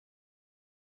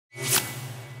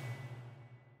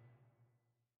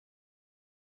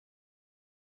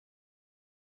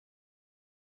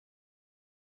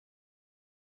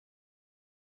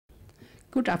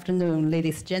Good afternoon,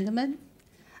 ladies and gentlemen.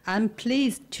 I'm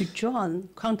pleased to join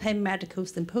Quantel Medical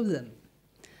Symposium.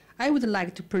 I would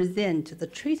like to present the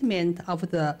treatment of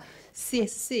the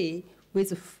CSC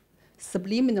with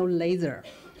subliminal laser.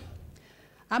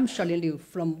 I'm Xiaoling Liu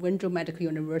from Wenzhou Medical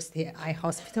University Eye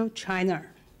Hospital, China.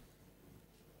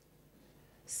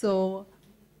 So,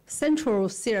 Central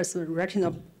Serous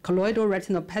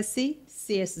Chorioretinopathy,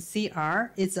 CSCR,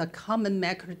 is a common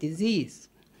macular disease.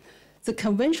 The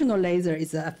conventional laser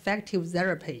is an effective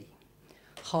therapy.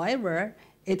 However,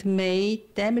 it may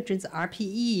damage the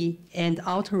RPE and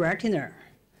outer retina,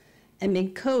 and may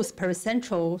cause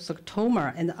pericentral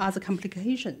sarcoma and other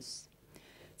complications.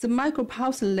 The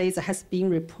micropulse laser has been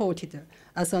reported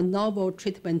as a novel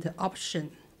treatment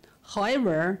option.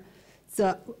 However,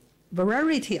 the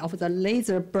variety of the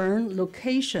laser burn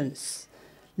locations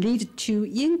lead to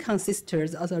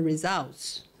inconsistencies as a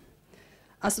result.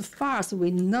 As far as we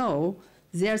know,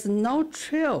 there's no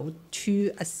trial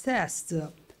to assess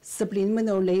the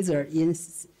subliminal laser in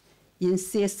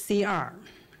CSCR.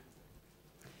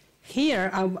 Here,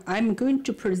 I'm going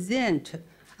to present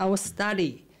our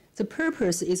study. The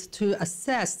purpose is to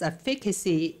assess the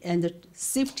efficacy and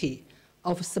safety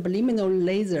of subliminal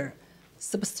laser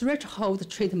subthreshold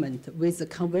treatment with the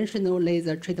conventional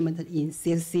laser treatment in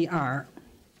CSCR.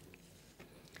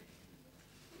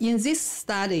 In this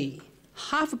study,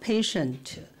 half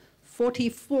patient,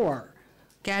 44,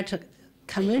 get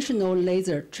conventional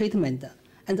laser treatment,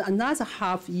 and another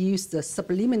half use the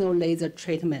subliminal laser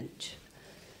treatment.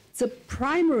 The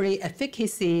primary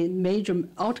efficacy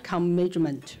outcome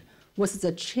measurement was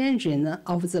the changing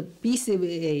of the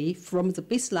BCVA from the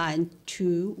baseline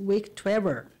to week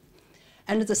 12.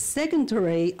 And the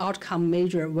secondary outcome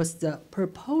measure was the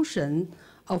proportion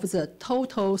of the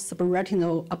total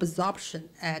subretinal absorption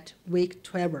at week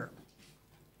 12.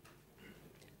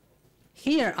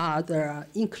 Here are the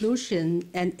inclusion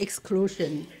and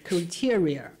exclusion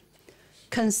criteria.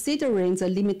 Considering the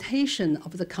limitation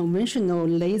of the conventional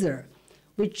laser,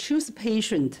 we choose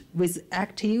patient with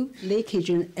active leakage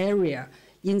area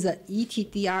in the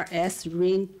ETDRS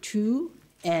range 2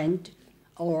 and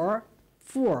or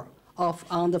 4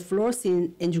 on the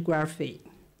fluorescein angiography.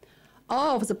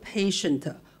 All of the patients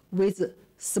with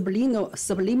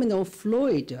subliminal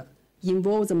fluid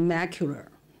involve the macula.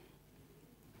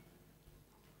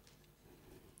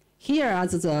 Here are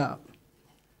the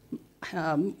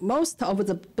most of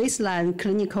the baseline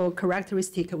clinical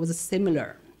characteristic was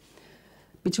similar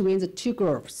between the two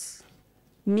groups.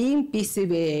 Mean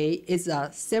BCVA is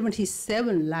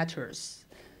 77 letters.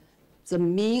 The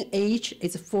mean age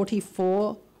is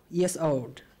 44 years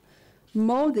old.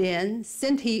 More than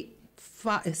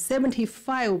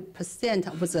 75%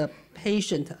 of the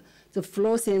patient, the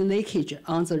fluorescein leakage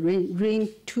on the ring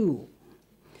 2.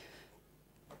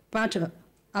 But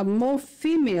are more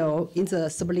female in the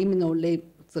subliminal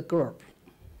laser group.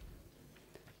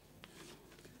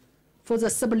 For the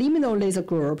subliminal laser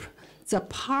group, the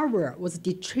power was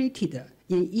detected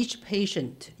in each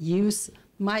patient use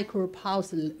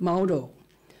micropulse model.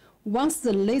 Once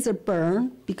the laser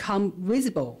burn become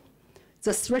visible,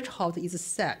 the threshold is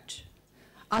set.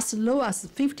 As low as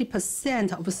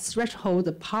 50% of the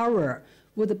threshold power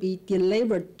would be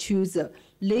delivered to the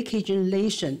leakage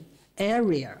lesion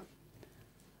area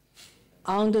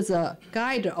under the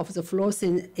guide of the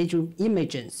fluorescein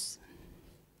images.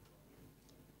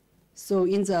 So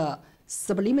in the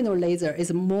subliminal laser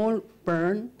is more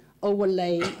burn,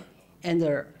 overlay, and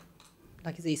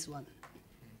like this one.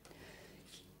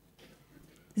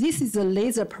 This is the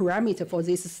laser parameter for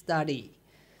this study.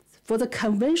 For the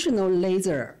conventional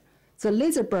laser, the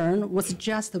laser burn was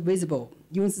just visible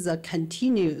using the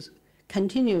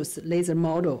continuous laser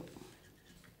model.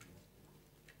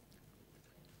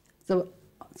 The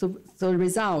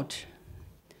result,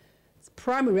 the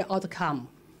primary outcome.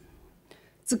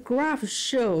 The graph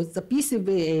shows the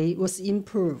BCVA was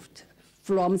improved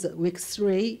from the week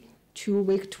 3 to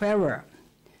week 12.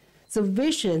 The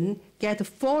vision get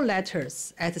 4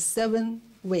 letters at 7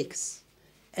 weeks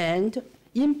and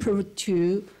improved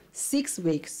to 6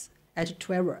 weeks at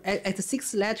 12, at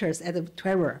 6 letters at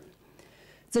 12.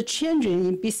 The change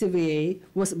in BCVA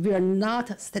were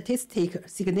not statistically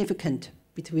significant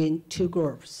between two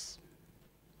groups.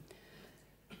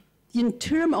 In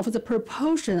terms of the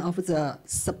proportion of the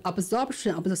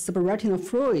absorption of the subretinal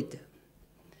fluid,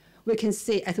 we can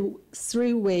see at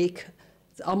 3 weeks,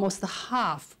 almost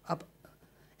half,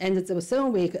 and the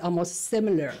 7 week almost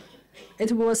similar.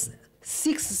 It was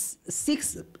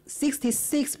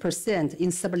 66%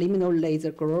 in subliminal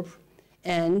laser group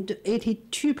and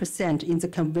 82% in the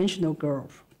conventional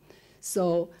group.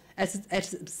 So At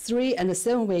 3 and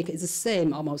 7 weeks, it's the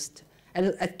same almost.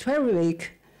 And at 12 weeks,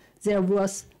 there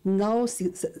was no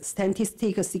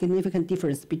statistically significant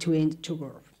difference between the two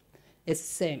groups. It's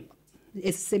same.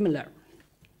 It's similar.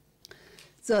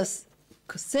 The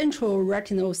central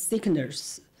retinal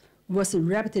thickness was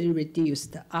rapidly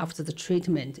reduced after the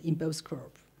treatment in both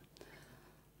groups.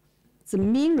 The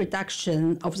mean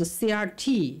reduction of the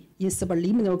CRT in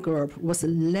SubLiminal group was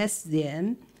less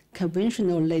than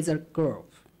conventional laser group.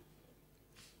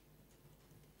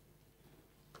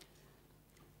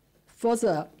 For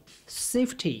the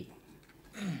safety,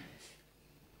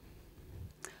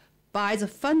 by the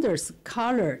fundus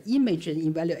color imaging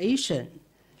evaluation,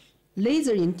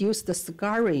 laser-induced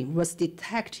scarring was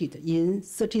detected in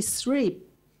 33%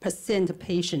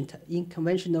 patients in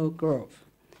conventional group,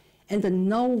 and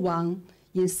no one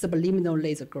in SubLiminal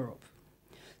laser group.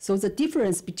 So the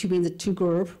difference between the two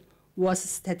groups was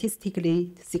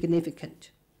statistically significant.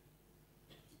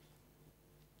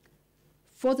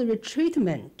 For the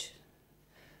retreatment,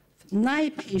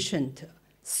 9 patients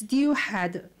still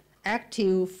had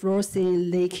active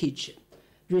fluorescein leakage,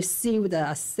 received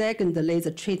a second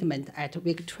laser treatment at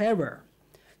week 12,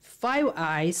 5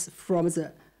 eyes from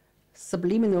the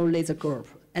SubLiminal laser group,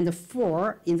 and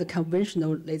 4 in the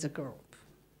conventional laser group.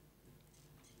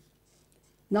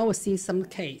 Now we'll see some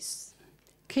case.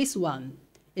 Case 1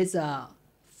 is a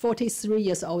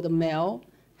 43-year-old male,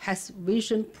 has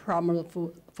vision problem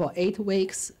for 8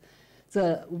 weeks.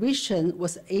 The vision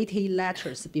was 80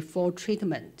 letters before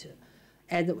treatment,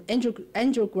 and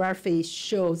angiography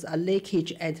shows a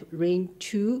leakage at ring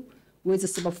 2 with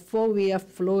subfoveal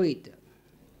fluid.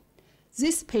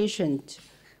 This patient,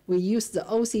 we use the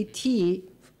OCT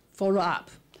follow-up.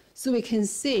 So we can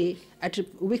see at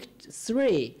week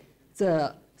 3,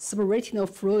 the subretinal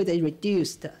fluid is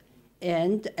reduced,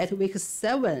 and at week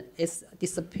 7, it's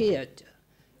disappeared.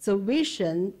 The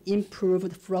vision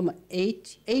improved from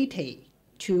 80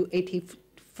 to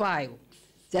 85.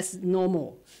 That's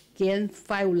normal. Gain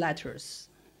 5 letters.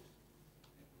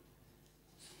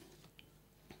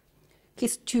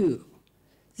 Case 2.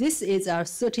 This is a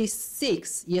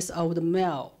 36-year-old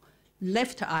male.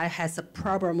 Left eye has a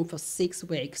problem for 6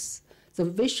 weeks. The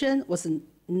vision was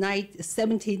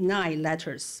 79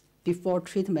 letters before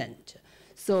treatment.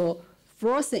 So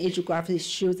fluorescein angiography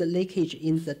shows the leakage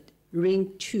in the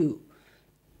ring 2.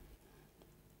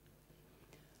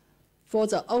 For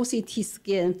the OCT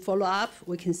scan follow-up,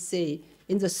 we can see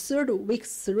in the 3rd week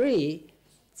 3,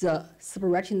 the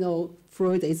subretinal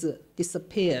fluid is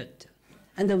disappeared,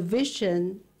 and the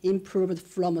vision improved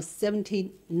from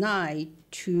 79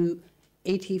 to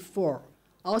 84.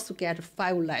 Also get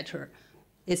 5 letter.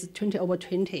 It's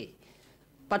 20/20.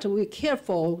 But we care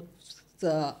for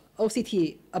the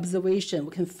OCT observation,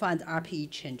 we can find RPE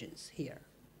changes here.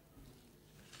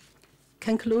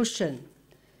 Conclusion,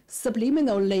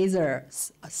 SubLiminal laser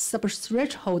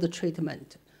subthreshold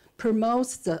treatment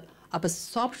promotes the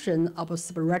absorption of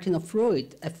subretinal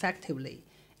fluid effectively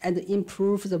and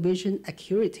improves the vision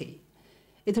acuity.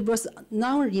 It was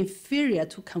non-inferior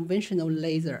to conventional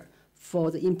laser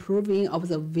for the improving of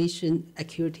the vision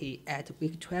acuity at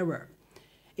week 12.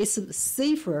 It's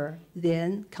safer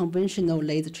than conventional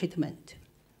laser treatment.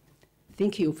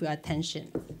 Thank you for your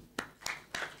attention.